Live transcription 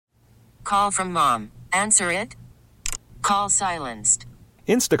Call from mom. Answer it. Call silenced.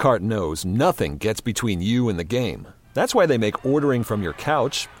 Instacart knows nothing gets between you and the game. That's why they make ordering from your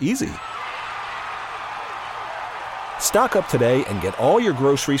couch easy. Stock up today and get all your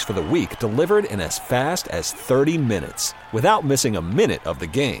groceries for the week delivered in as fast as 30 minutes without missing a minute of the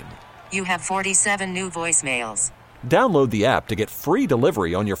game. You have 47 new voicemails. Download the app to get free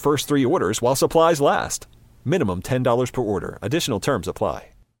delivery on your first 3 orders while supplies last. Minimum $10 per order. Additional terms apply.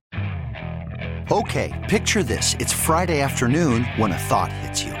 Okay, picture this. It's Friday afternoon when a thought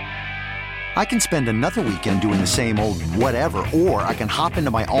hits you. I can spend another weekend doing the same old whatever, or I can hop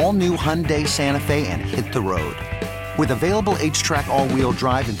into my all-new Hyundai Santa Fe and hit the road. With available H-Track all-wheel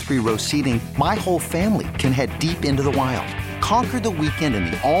drive and 3-row seating, my whole family can head deep into the wild. Conquer the weekend in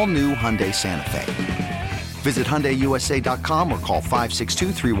the all-new Hyundai Santa Fe. Visit HyundaiUSA.com or call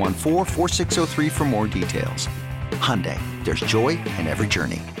 562-314-4603 for more details. Hyundai, there's joy in every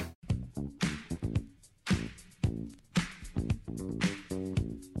journey.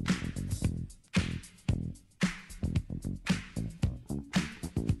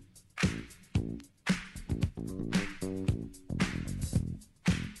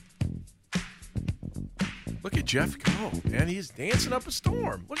 Look at Jeff go, man. He's dancing up a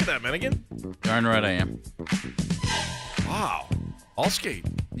storm. Look at that, Mennigan. Darn right I am. Wow. All skate.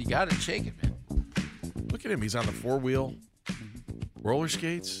 You got to shake it, man. Look at him. He's on the 4-wheel roller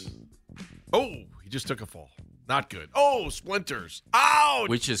skates. Oh, he just took a fall. Not good. Oh, splinters. Ouch!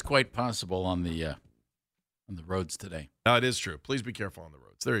 Which is quite possible on the roads today. No, it is true. Please be careful on the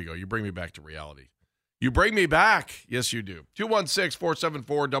roads. There you go. You bring me back to reality. You bring me back. Yes, you do.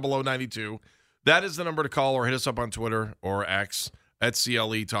 216-474-0092. That is the number to call, or hit us up on Twitter or X at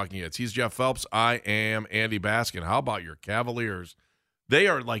CLE Talking Heads. He's Jeff Phelps. I am Andy Baskin. How about your Cavaliers? They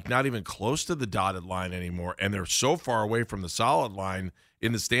are like not even close to the dotted line anymore, and they're so far away from the solid line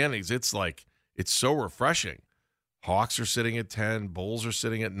in the standings. It's like, it's so refreshing. Hawks are sitting at 10. Bulls are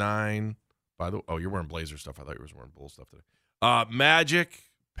sitting at 9. You're wearing Blazer stuff. I thought you were wearing Bull stuff today.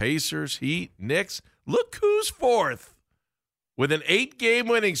 Magic, Pacers, Heat, Knicks. Look who's fourth with an 8-game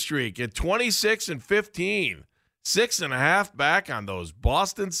winning streak at 26-15. 6.5 back on those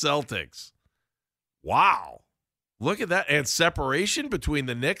Boston Celtics. Wow. Look at that. And separation between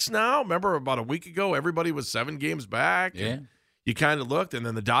the Knicks now. Remember about a week ago, everybody was 7 games back. Yeah. You kind of looked, and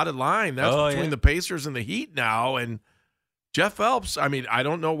then the dotted line, that's between the Pacers and the Heat now. And Jeff Phelps, I mean, I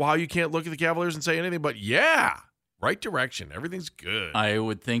don't know how you can't look at the Cavaliers and say anything, but yeah, right direction. Everything's good. I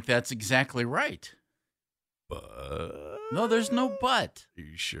would think that's exactly right. But no, there's no but. Are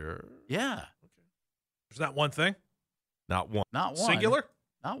you sure? Yeah. Okay. There's not one thing? Not one. Not one. Singular?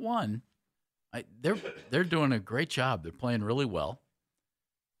 Not one. They're doing a great job. They're playing really well.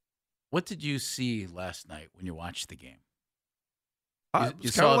 What did you see last night when you watched the game?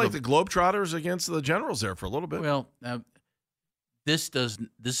 It's kind of like the Globetrotters against the Generals there for a little bit. Well, this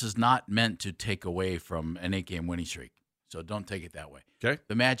is not meant to take away from an 8-game winning streak, so don't take it that way. Okay.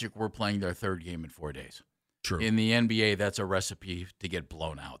 The Magic were playing their 3rd game in 4 days. True. In the NBA, that's a recipe to get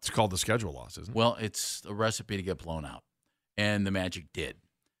blown out. It's called the schedule loss, isn't it? Well, it's a recipe to get blown out, and the Magic did.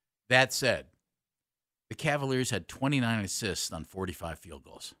 That said, the Cavaliers had 29 assists on 45 field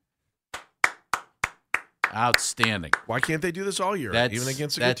goals. Outstanding. Why can't they do this all year, even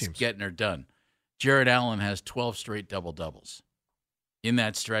against the good teams? That's getting her done. Jared Allen has 12 straight double-doubles. In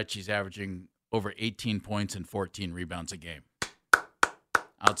that stretch, he's averaging over 18 points and 14 rebounds a game.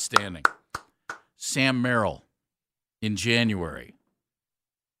 Outstanding. Sam Merrill, in January,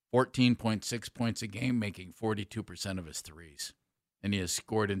 14.6 points a game, making 42% of his threes. And he has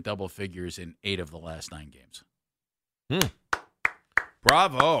scored in double figures in 8 of the last 9 games.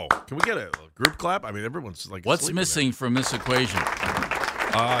 Bravo. Can we get a group clap? I mean, everyone's like, what's missing from this equation? 2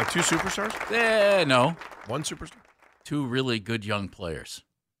 superstars? No. 1 superstar? 2 really good young players.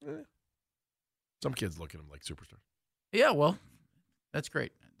 Some kids look at them like superstars. Yeah, well, that's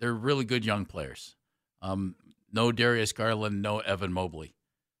great. They're really good young players. No Darius Garland, no Evan Mobley.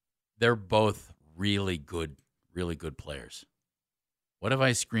 They're both really good players. What have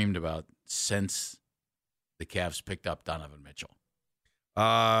I screamed about since the Cavs picked up Donovan Mitchell?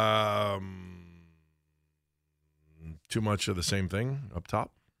 Too much of the same thing up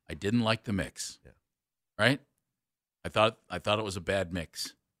top. I didn't like the mix. Yeah. Right? I thought it was a bad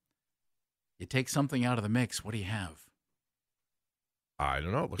mix. You take something out of the mix, what do you have? I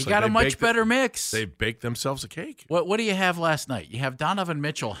don't know. It looks you got a much better mix. They baked themselves a cake. What do you have last night? You have Donovan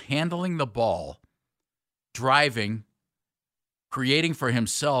Mitchell handling the ball, driving, creating for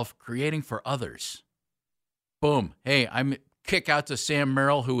himself, creating for others. Boom. Hey, I'm kick out to Sam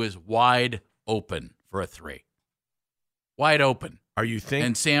Merrill, who is wide open for a 3. Wide open. Are you think?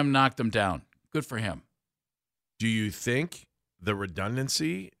 And Sam knocked him down. Good for him. Do you think the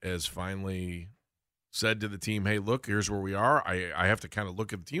redundancy has finally said to the team, hey, look, here's where we are. I have to kind of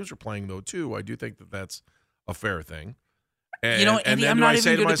look at the teams we're playing, though, too. I do think that that's a fair thing. And, Andy, then I'm do not I even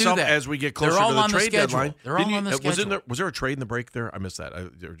say to going to do myself, that. as we get closer They're all to the on the trade schedule. deadline, They're all on the schedule. Was there a trade in the break there? I missed that.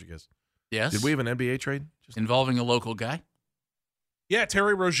 Did you guess? Yes. Did we have an NBA trade? Involving a local guy? Yeah,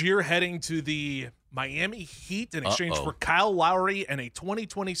 Terry Rozier heading to the Miami Heat in exchange for Kyle Lowry and a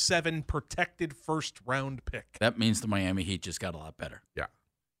 2027 protected first-round pick. That means the Miami Heat just got a lot better. Yeah.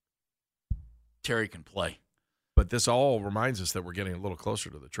 Terry can play. But this all reminds us that we're getting a little closer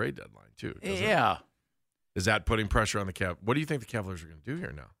to the trade deadline, too. Yeah. Is that putting pressure on the Cavs? What do you think the Cavaliers are going to do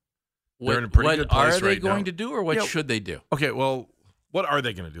here now? What, They're in a pretty good place are they right going now. to do, or what should they do? Okay, well, what are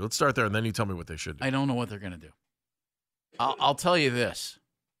they going to do? Let's start there, and then you tell me what they should do. I don't know what they're going to do. I'll tell you this.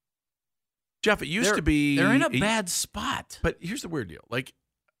 Jeff, it used to be... They're in a bad spot. But here's the weird deal. Like,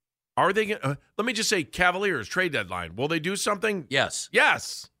 are they going to... let me just say, Cavaliers, trade deadline. Will they do something? Yes.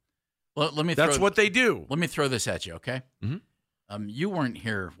 Yes. Well, That's what they do. Let me throw this at you, okay? Mm-hmm. You weren't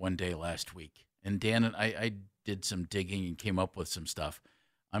here one day last week, and Dan and I did some digging and came up with some stuff.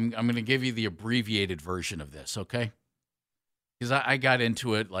 I'm going to give you the abbreviated version of this, okay? Because I got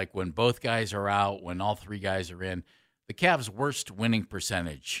into it like when both guys are out, when all three guys are in. The Cavs' worst winning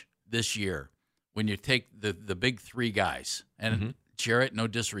percentage this year, when you take the big three guys, and Jarrett, no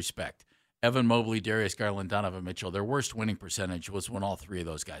disrespect, Evan Mobley, Darius Garland, Donovan Mitchell, their worst winning percentage was when all three of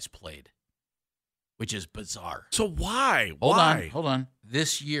those guys played, which is bizarre. So why? Hold on.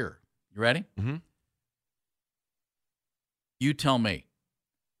 This year, you ready? Mm-hmm. You tell me,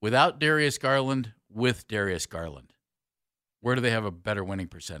 without Darius Garland, with Darius Garland, where do they have a better winning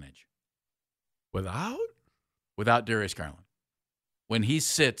percentage? Without Darius Garland. When he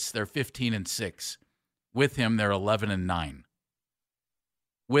sits, they're 15-6. With him, they're 11-9.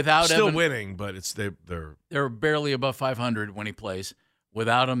 Without still Evan, winning, but they're barely above 500 when he plays.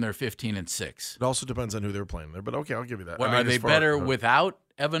 Without him, they're 15-6. It also depends on who they're playing there. But okay, I'll give you that. Well, are they better without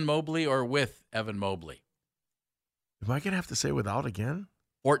Evan Mobley or with Evan Mobley? Am I going to have to say without again?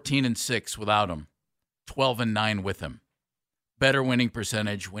 14-6 without him. 12-9 with him. Better winning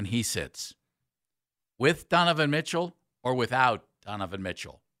percentage when he sits. With Donovan Mitchell or without Donovan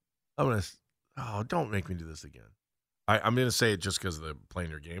Mitchell? Don't make me do this again. I'm going to say it just because of the playing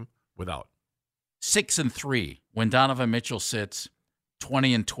your game. Without. 6-3 when Donovan Mitchell sits.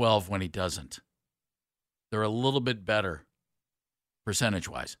 20-12 when he doesn't. They're a little bit better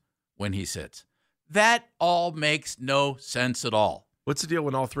percentage-wise when he sits. That all makes no sense at all. What's the deal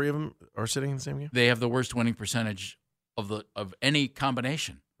when all three of them are sitting in the same game? They have the worst winning percentage of any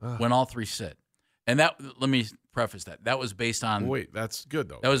combination when all three sit. And that, let me preface that. That was based on... Wait, that's good,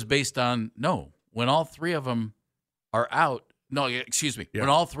 though. That was based on, when all three of them are out... No, excuse me. Yeah. When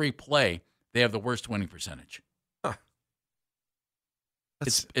all three play, they have the worst winning percentage. Huh.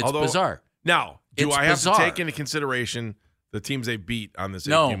 It's bizarre. Now, do I have bizarre. to take into consideration the teams they beat on this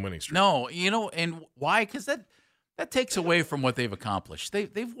 8-game winning streak? No, and why? Because that takes away from what they've accomplished.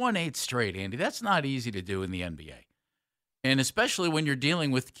 They've won 8 straight, Andy. That's not easy to do in the NBA. And especially when you're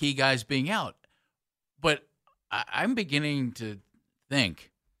dealing with key guys being out. But I'm beginning to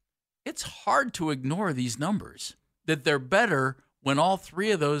think it's hard to ignore these numbers, that they're better when all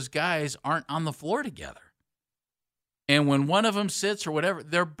three of those guys aren't on the floor together. And when one of them sits or whatever,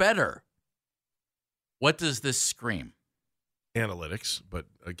 they're better. What does this scream? Analytics, but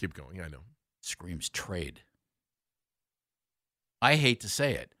keep going. I know. Screams trade. I hate to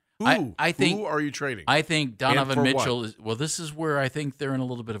say it. I think, who are you trading? I think Donovan Mitchell what? is. Well, this is where I think they're in a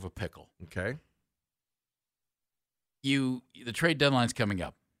little bit of a pickle. Okay. The trade deadline's coming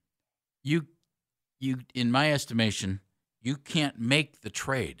up. You, in my estimation, you can't make the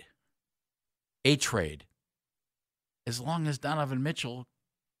trade, a trade, as long as Donovan Mitchell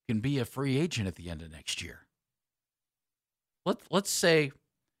can be a free agent at the end of next year. Let's say,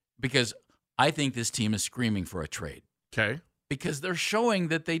 because I think this team is screaming for a trade. Okay. Because they're showing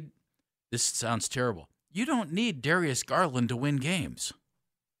that this sounds terrible. You don't need Darius Garland to win games.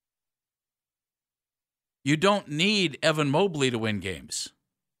 You don't need Evan Mobley to win games.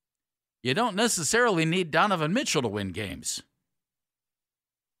 You don't necessarily need Donovan Mitchell to win games.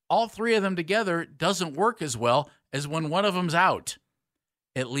 All three of them together doesn't work as well as when one of them's out,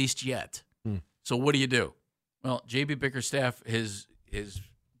 at least yet. So what do? Well, J.B. Bickerstaff has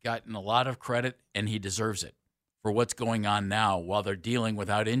gotten a lot of credit, and he deserves it for what's going on now while they're dealing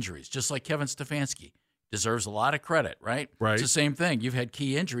without injuries, just like Kevin Stefanski deserves a lot of credit, right? Right. It's the same thing. You've had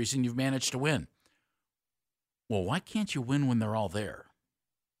key injuries, and you've managed to win. Well, why can't you win when they're all there?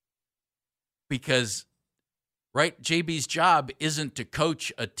 Because right? JB's job isn't to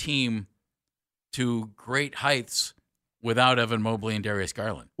coach a team to great heights without Evan Mobley and Darius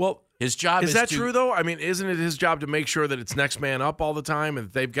Garland. Well, his job is that true, though? I mean, isn't it his job to make sure that it's next man up all the time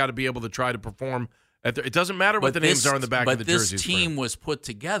and they've got to be able to try to perform? It doesn't matter what the names are on the back of the jerseys. But this team was put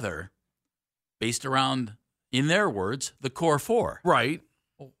together based around, in their words, the core four. Right.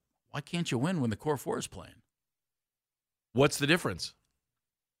 Well, why can't you win when the core four is playing? What's the difference?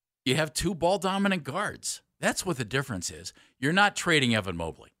 You have 2 ball-dominant guards. That's what the difference is. You're not trading Evan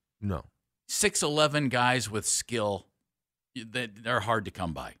Mobley. No. 6'11" guys with skill, they're hard to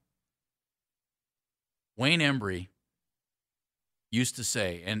come by. Wayne Embry used to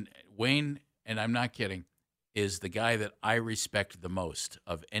say, and Wayne, and I'm not kidding, is the guy that I respect the most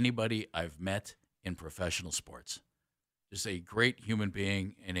of anybody I've met in professional sports. Just a great human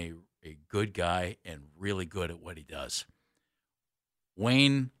being and a good guy and really good at what he does.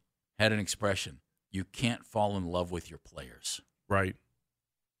 Wayne had an expression, you can't fall in love with your players. Right.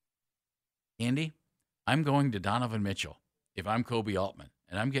 Andy, I'm going to Donovan Mitchell if I'm Kobe Altman,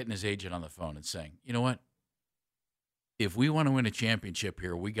 and I'm getting his agent on the phone and saying, you know what? If we want to win a championship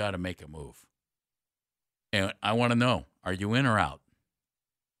here, we got to make a move. And I want to know, are you in or out?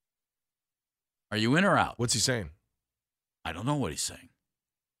 Are you in or out? What's he saying? I don't know what he's saying.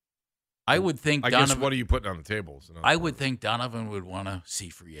 I would think I guess what are you putting on the table? I would think Donovan would want to see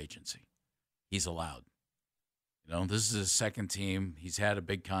free agency. He's allowed. You know, this is his second team. He's had a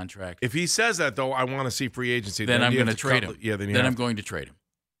big contract. If he says that, though, I want to see free agency. Then I'm going to trade him. Yeah, then I'm going to trade him.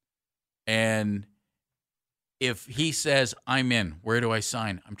 And if he says, I'm in, where do I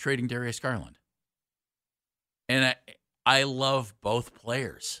sign? I'm trading Darius Garland. And I love both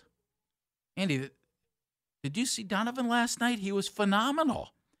players. Andy, did you see Donovan last night? He was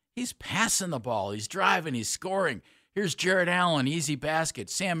phenomenal. He's passing the ball. He's driving. He's scoring. Here's Jared Allen, easy basket.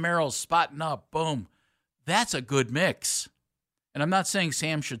 Sam Merrill's spotting up. Boom. That's a good mix. And I'm not saying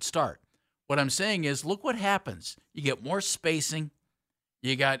Sam should start. What I'm saying is, look what happens. You get more spacing.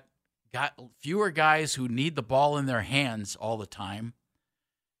 You got fewer guys who need the ball in their hands all the time.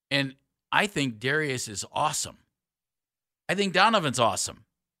 And I think Darius is awesome. I think Donovan's awesome.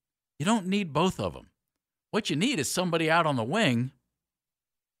 You don't need both of them. What you need is somebody out on the wing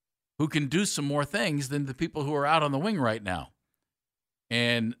who can do some more things than the people who are out on the wing right now.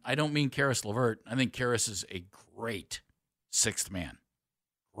 And I don't mean Karis LeVert. I think Karis is a great sixth man.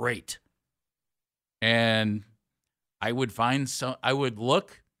 Great. And I would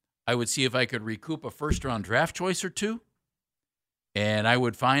see if I could recoup a first-round draft choice or two. And I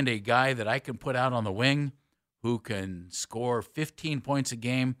would find a guy that I can put out on the wing who can score 15 points a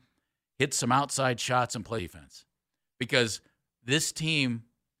game, hit some outside shots, and play defense. Because this team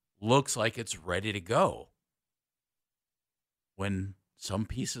looks like it's ready to go when some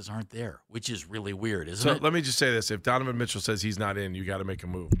pieces aren't there, which is really weird, isn't it? So let me just say this. If Donovan Mitchell says he's not in, you got to make a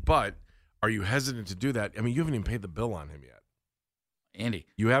move. But are you hesitant to do that? I mean, you haven't even paid the bill on him yet. Andy,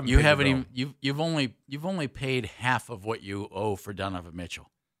 you've only paid half of what you owe for Donovan Mitchell.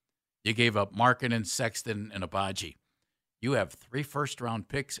 You gave up Markkanen, Sexton, and Abaji. You have 3 first-round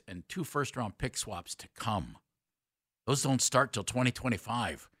picks and 2 first-round pick swaps to come. Those don't start till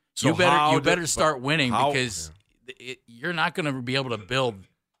 2025. So you better start winning because you're not going to be able to build.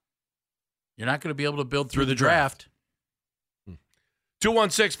 You're not going to be able to build through the draft.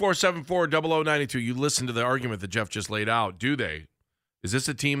 216-474-0092. You listen to the argument that Jeff just laid out. Do they? Is this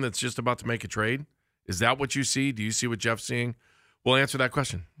a team that's just about to make a trade? Is that what you see? Do you see what Jeff's seeing? We'll answer that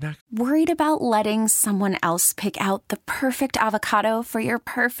question next. Worried about letting someone else pick out the perfect avocado for your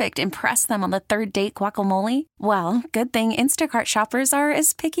perfect impress them on the third date guacamole? Well, good thing Instacart shoppers are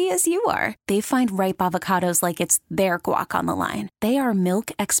as picky as you are. They find ripe avocados like it's their guac on the line. They are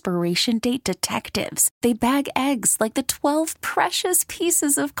milk expiration date detectives. They bag eggs like the 12 precious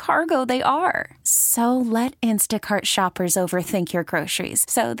pieces of cargo they are. So let Instacart shoppers overthink your groceries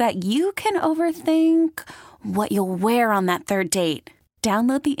so that you can overthink what you'll wear on that third date.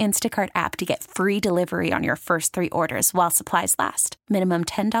 Download the Instacart app to get free delivery on your first 3 orders while supplies last. Minimum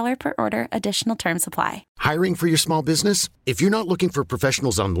 $10 per order. Additional terms apply. Hiring for your small business? If you're not looking for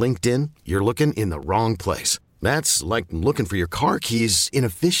professionals on LinkedIn, you're looking in the wrong place. That's like looking for your car keys in a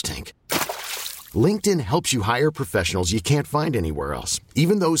fish tank. LinkedIn helps you hire professionals you can't find anywhere else,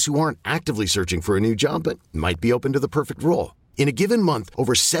 even those who aren't actively searching for a new job but might be open to the perfect role. In a given month,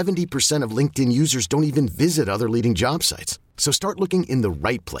 over 70% of LinkedIn users don't even visit other leading job sites. So start looking in the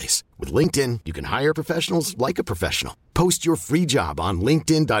right place. With LinkedIn, you can hire professionals like a professional. Post your free job on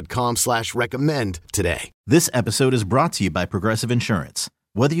linkedin.com/recommend today. This episode is brought to you by Progressive Insurance.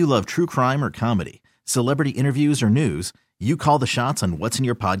 Whether you love true crime or comedy, celebrity interviews or news, you call the shots on what's in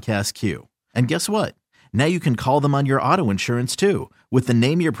your podcast queue. And guess what? Now you can call them on your auto insurance too with the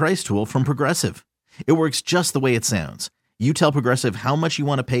Name Your Price tool from Progressive. It works just the way it sounds. You tell Progressive how much you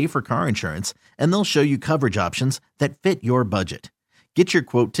want to pay for car insurance, and they'll show you coverage options that fit your budget. Get your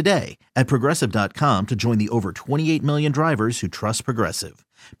quote today at Progressive.com to join the over 28 million drivers who trust Progressive.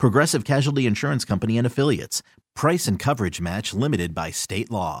 Progressive Casualty Insurance Company and Affiliates. Price and coverage match limited by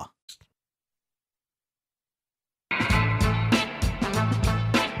state law.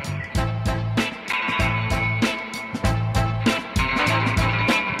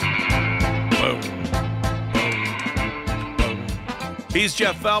 He's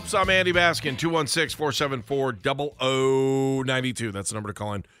Jeff Phelps. I'm Andy Baskin. 216-474-0092. That's the number to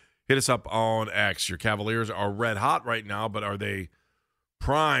call in. Hit us up on X. Your Cavaliers are red hot right now, but are they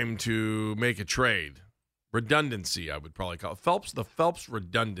primed to make a trade? Redundancy, I would probably call it. The Phelps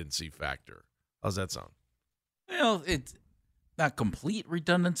redundancy factor. How's that sound? Well, it's not complete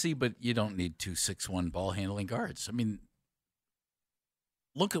redundancy, but you don't need 2 6'1" ball handling guards. I mean,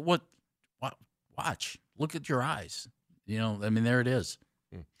 look at watch. Look at your eyes. There it is.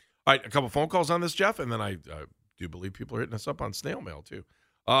 All right, a couple phone calls on this, Jeff, and then I do believe people are hitting us up on snail mail, too.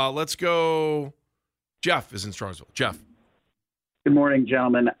 Let's go. Jeff is in Strongsville. Jeff. Good morning,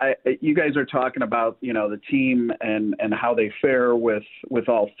 gentlemen. You guys are talking about, the team and how they fare with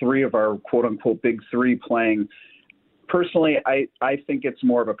all three of our quote-unquote big three playing. Personally, I think it's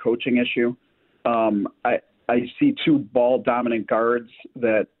more of a coaching issue. I see two ball-dominant guards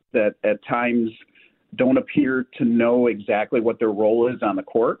that at times – don't appear to know exactly what their role is on the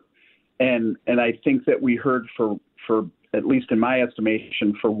court. And I think that we heard for at least in my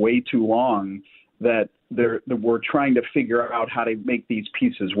estimation, for way too long that we're trying to figure out how to make these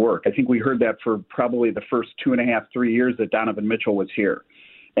pieces work. I think we heard that for probably the first 2.5, 3 years that Donovan Mitchell was here.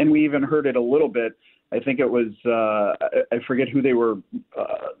 And we even heard it a little bit. I think it was, I forget who they were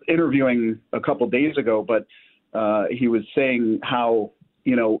interviewing a couple days ago, but he was saying how,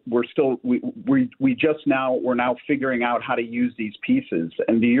 we're now figuring out how to use these pieces.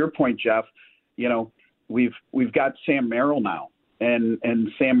 And to your point, Jeff, we've got Sam Merrill now, and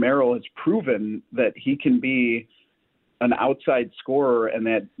Sam Merrill has proven that he can be an outside scorer and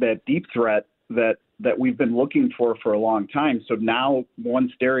that deep threat that we've been looking for a long time. So now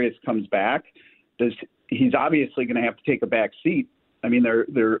once Darius comes back, he's obviously going to have to take a back seat. I mean,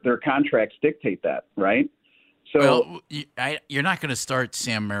 their contracts dictate that, right? So, you're not going to start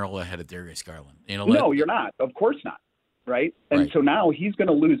Sam Merrill ahead of Darius Garland. No, you're not. Of course not. Right. And so now he's going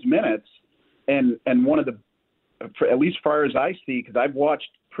to lose minutes. And one of at least far as I see, because I've watched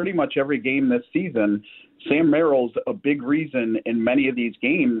pretty much every game this season, Sam Merrill's a big reason in many of these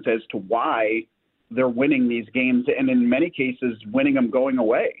games as to why they're winning these games. And in many cases, winning them going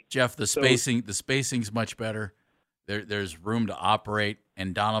away. Jeff, the spacing's much better. There's room to operate.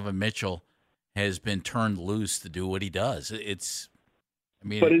 And Donovan Mitchell has been turned loose to do what he does.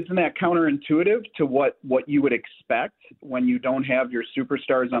 But isn't that counterintuitive to what you would expect when you don't have your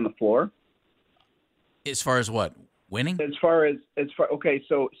superstars on the floor? As far as what? Winning? Okay,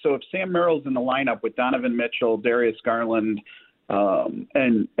 so if Sam Merrill's in the lineup with Donovan Mitchell, Darius Garland,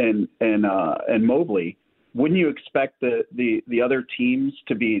 and Mobley, wouldn't you expect the other teams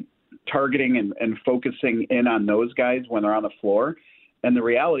to be targeting and focusing in on those guys when they're on the floor? And the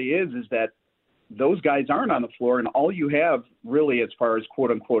reality is that those guys aren't on the floor, and all you have really as far as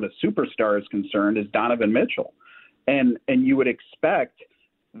quote-unquote a superstar is concerned is Donovan Mitchell. And you would expect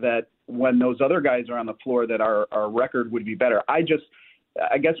that when those other guys are on the floor that our record would be better. I guess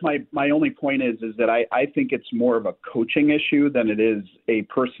my only point is that I think it's more of a coaching issue than it is a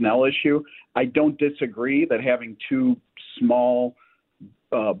personnel issue. I don't disagree that having two small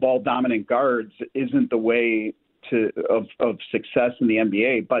ball-dominant guards isn't the way of success in the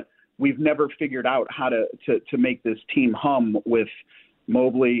NBA, but we've never figured out how to make this team hum with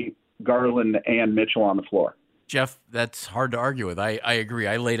Mobley, Garland, and Mitchell on the floor. Jeff, that's hard to argue with. I agree.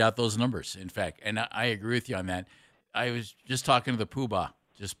 I laid out those numbers, in fact, and I agree with you on that. I was just talking to the Poobah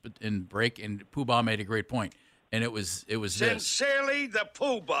just in break, and Poobah made a great point, and it was Sincerely, the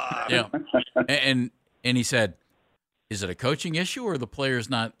Poobah. Yeah, and he said, is it a coaching issue or the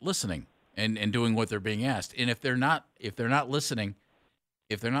players not listening and doing what they're being asked? And if they're not listening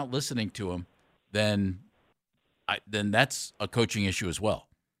to him, then that's a coaching issue as well.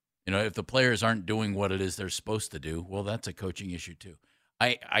 If the players aren't doing what it is they're supposed to do, well, that's a coaching issue too.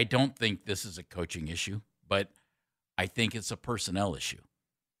 I don't think this is a coaching issue, but I think it's a personnel issue.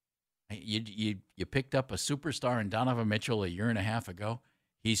 You picked up a superstar in Donovan Mitchell a year and a half ago.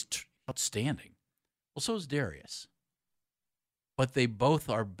 He's outstanding. Well, so is Darius. But they both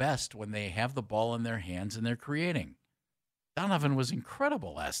are best when they have the ball in their hands and they're creating. Donovan was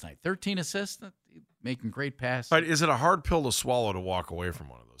incredible last night. 13 assists. making great passes. Right, is it a hard pill to swallow to walk away from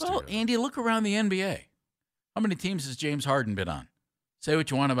one of those? Well, Andy, look around the NBA. How many teams has James Harden been on? Say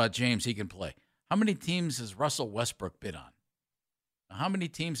what you want about James, he can play. How many teams has Russell Westbrook been on? How many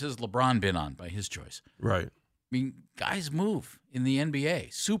teams has LeBron been on by his choice? Right. I mean, guys move in the NBA.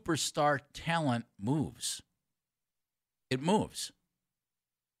 Superstar talent moves. It moves.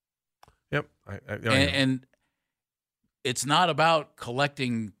 Yep. And it's not about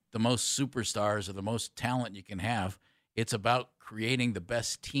collecting the most superstars or the most talent you can have. It's about creating the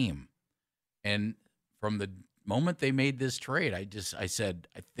best team. And from the moment they made this trade, I said,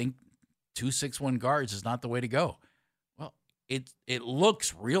 I think 2-6-1 guards is not the way to go. Well, it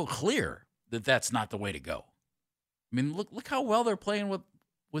looks real clear that that's not the way to go. I mean, look how well they're playing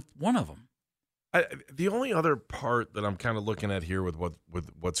with one of them. The only other part that I'm kind of looking at here with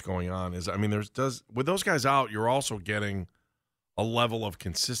what's going on is, I mean, with those guys out, you're also getting a level of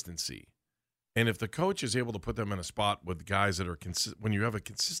consistency. And if the coach is able to put them in a spot with guys that are when you have a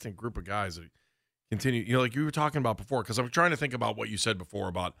consistent group of guys that continue, like you were talking about before, because I'm trying to think about what you said before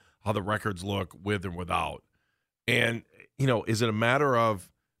about how the records look with and without. And, is it a matter of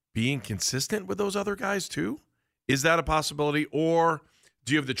being consistent with those other guys too? Is that a possibility? Or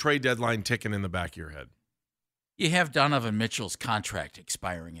do you have the trade deadline ticking in the back of your head? You have Donovan Mitchell's contract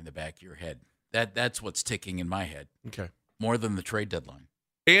expiring in the back of your head. That's what's ticking in my head. Okay. More than the trade deadline.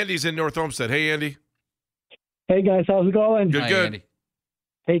 Andy's in North Olmsted. Hey, Andy. Hey, guys. How's it going? Hi, Good. Andy.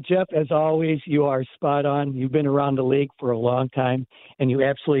 Hey, Jeff, as always, you are spot on. You've been around the league for a long time, and you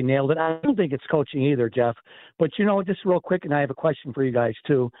absolutely nailed it. I don't think it's coaching either, Jeff. But, just real quick, and I have a question for you guys,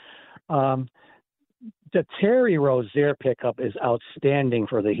 too. The Terry Rozier pickup is outstanding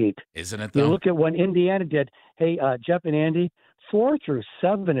for the Heat. Isn't it, though? You look at what Indiana did. Hey, Jeff and Andy, 4 through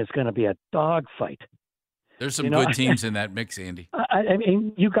 7 is going to be a dogfight. There's some good teams in that mix, Andy. I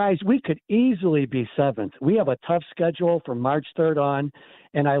mean, you guys, we could easily be 7th. We have a tough schedule from March 3rd on,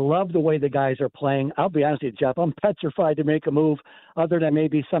 and I love the way the guys are playing. I'll be honest with you, Jeff, I'm petrified to make a move other than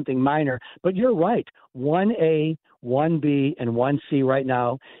maybe something minor. But you're right. 1A, 1B, and 1C right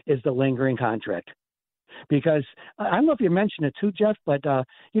now is the lingering contract. Because I don't know if you mentioned it too, Jeff, but, the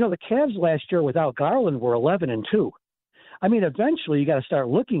Cavs last year without Garland were 11-2. I mean, eventually you got to start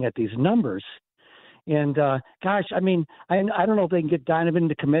looking at these numbers. And, gosh, I mean, I don't know if they can get Donovan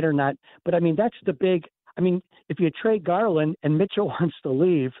to commit or not, but, I mean, that's the big – I mean, if you trade Garland and Mitchell wants to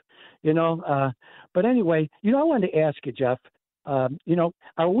leave, but anyway, I wanted to ask you, Jeff,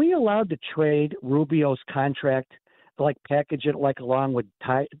 are we allowed to trade Rubio's contract, like package it like along with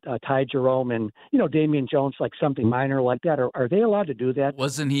Ty Jerome and, Damian Jones, like something minor like that? Or are they allowed to do that?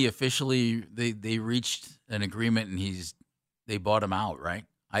 Wasn't he officially they reached an agreement and they bought him out, right?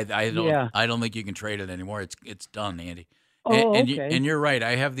 I don't think you can trade it anymore. It's done, Andy. Oh, and okay. You're right.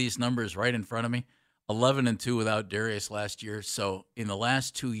 I have these numbers right in front of me. 11-2 without Darius last year. So in the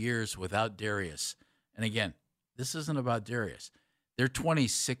last 2 years without Darius, and again, this isn't about Darius. They're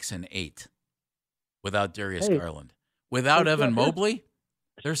 26-8 without Darius Garland. Without Evan Mobley,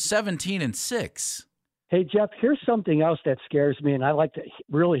 they're 17-6. Hey, Jeff, here's something else that scares me, and I like to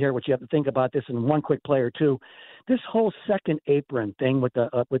really hear what you have to think about this. And one quick player, too. This whole second apron thing with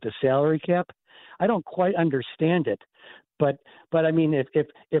the salary cap, I don't quite understand it. But I mean,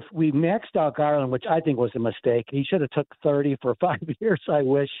 if we maxed out Garland, which I think was a mistake, he should have took 30 for 5 years, I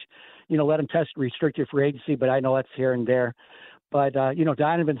wish. Let him test restricted free agency, but I know that's here and there. But,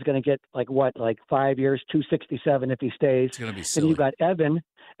 Donovan's going to get, like 5 years, $267 if he stays. It's going to be silly. And you got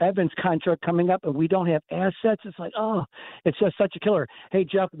Evan's contract coming up, and we don't have assets. It's like, it's just such a killer. Hey,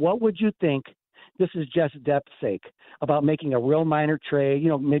 Jeff, what would you think, this is just depth's sake, about making a real minor trade,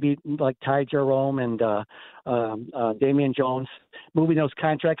 maybe like Ty Jerome and Damian Jones, moving those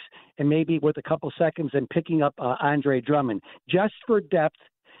contracts, and maybe with a couple seconds and picking up Andre Drummond, just for depth.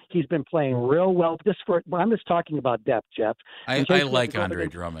 He's been playing real well. I'm just talking about depth, Jeff. I like Andre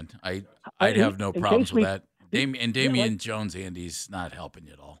Drummond. I'd have no problems with that. Damian Jones, Andy's not helping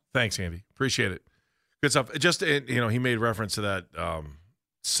you at all. Thanks, Andy. Appreciate it. Good stuff. Just, he made reference to that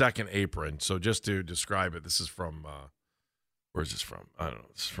second apron. So just to describe it, this is from, where is this from? I don't know.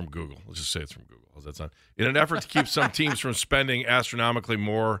 This is from Google. Let's just say it's from Google. How's that sound? In an effort to keep some teams from spending astronomically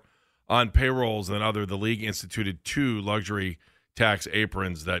more on payrolls than other, the league instituted 2 luxury tax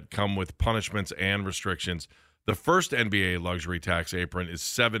aprons that come with punishments and restrictions. The first NBA luxury tax apron is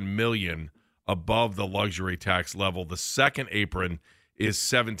 $7 million above the luxury tax level. The second apron is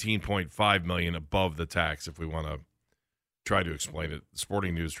 $17.5 million above the tax. If we want to try to explain it,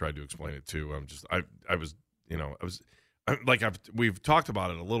 Sporting News tried to explain it too. We've talked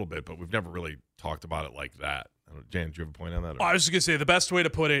about it a little bit, but we've never really talked about it like that. Jan, do you have a point on that? Oh, I was just going to say the best way to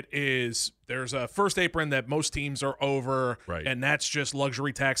put it is there's a first apron that most teams are over, right, and that's just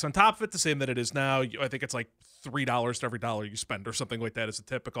luxury tax on top of it, the same that it is now. I think it's like $3 to every dollar you spend or something like that is a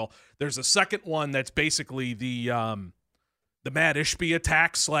typical. There's a second one that's basically the Matt Ishbia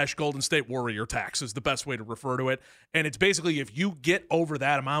tax / Golden State Warrior tax is the best way to refer to it. And it's basically if you get over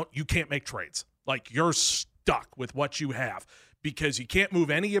that amount, you can't make trades. Like you're stuck with what you have because you can't move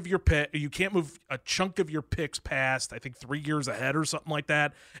any of your you can't move a chunk of your picks past, I think, 3 years ahead or something like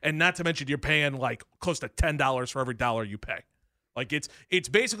that. And not to mention you're paying like close to $10 for every dollar you pay. Like it's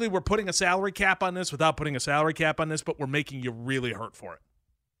basically we're putting a salary cap on this without putting a salary cap on this, but we're making you really hurt for it.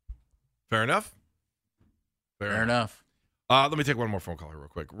 Fair enough? Fair enough. Let me take one more phone call here real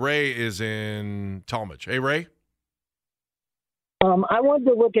quick. Ray is in Talmadge. Hey, Ray? I wanted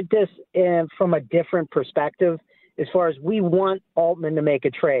to look at this from a different perspective as far as we want Altman to make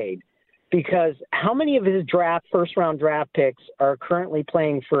a trade because how many of his first-round draft picks are currently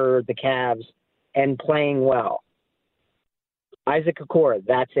playing for the Cavs and playing well? Isaac Okoro,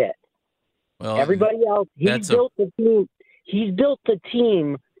 that's it. Well, everybody else, he's built the team. He's built the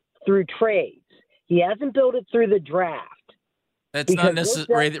team through trades. He hasn't built it through the draft. That's not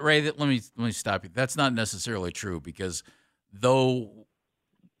necessarily Ray. Let me stop you. That's not necessarily true because though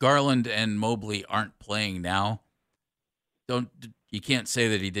Garland and Mobley aren't playing now, you can't say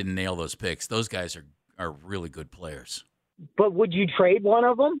that he didn't nail those picks. Those guys are really good players. But would you trade one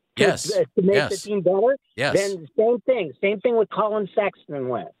of them to make the team better? Yes. Then same thing. Same thing with Colin Sexton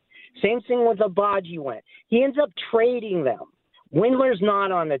went. Same thing with Abaji went. He ends up trading them. Windler's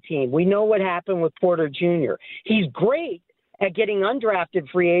not on the team. We know what happened with Porter Jr. He's great at getting undrafted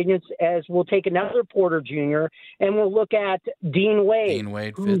free agents, as we'll take another Porter Jr. and we'll look at Dean Wade. Dean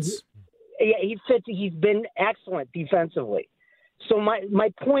Wade fits. Yeah, he fits. He's been excellent defensively. So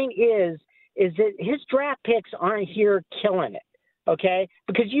my point is that his draft picks aren't here killing it, okay?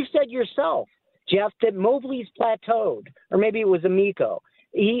 Because you said yourself, Jeff, that Mobley's plateaued, or maybe it was Amico.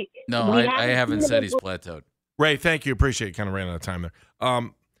 I haven't said he's plateaued. Ray, thank you. Appreciate it. Kind of ran out of time there.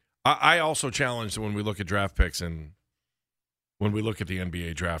 I also challenged when we look at draft picks and when we look at the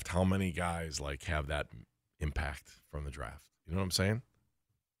NBA draft, how many guys have that impact from the draft? You know what I'm saying?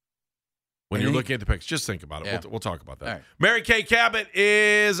 When you're looking at the picks, just think about it. Yeah. We'll talk about that. Right. Mary Kay Cabot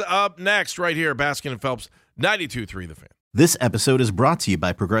is up next right here. Baskin and Phelps, 92.3 The Fan. This episode is brought to you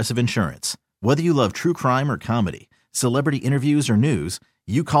by Progressive Insurance. Whether you love true crime or comedy, celebrity interviews or news,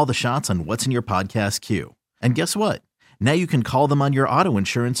 you call the shots on what's in your podcast queue. And guess what? Now you can call them on your auto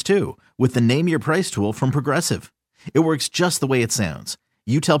insurance too with the Name Your Price tool from Progressive. It works just the way it sounds.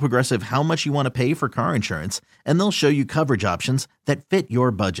 You tell Progressive how much you want to pay for car insurance, and they'll show you coverage options that fit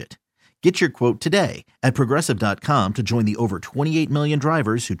your budget. Get your quote today at Progressive.com to join the over 28 million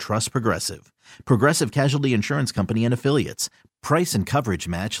drivers who trust Progressive. Progressive Casualty Insurance Company and Affiliates. Price and coverage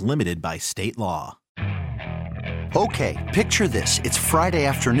match limited by state law. Okay, picture this. It's Friday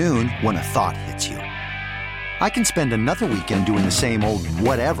afternoon when a thought hits you. I can spend another weekend doing the same old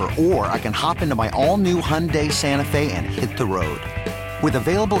whatever, or I can hop into my all-new Hyundai Santa Fe and hit the road. With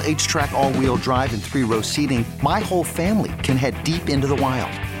available H-Track all-wheel drive and 3-row seating, my whole family can head deep into the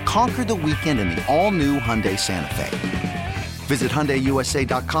wild. Conquer the weekend in the all-new Hyundai Santa Fe. Visit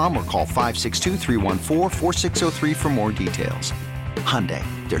HyundaiUSA.com or call 562-314-4603 for more details. Hyundai,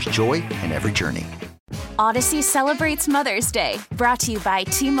 there's joy in every journey. Odyssey celebrates Mother's Day, brought to you by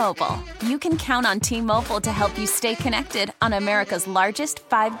T-Mobile. You can count on T-Mobile to help you stay connected on America's largest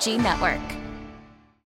 5G network.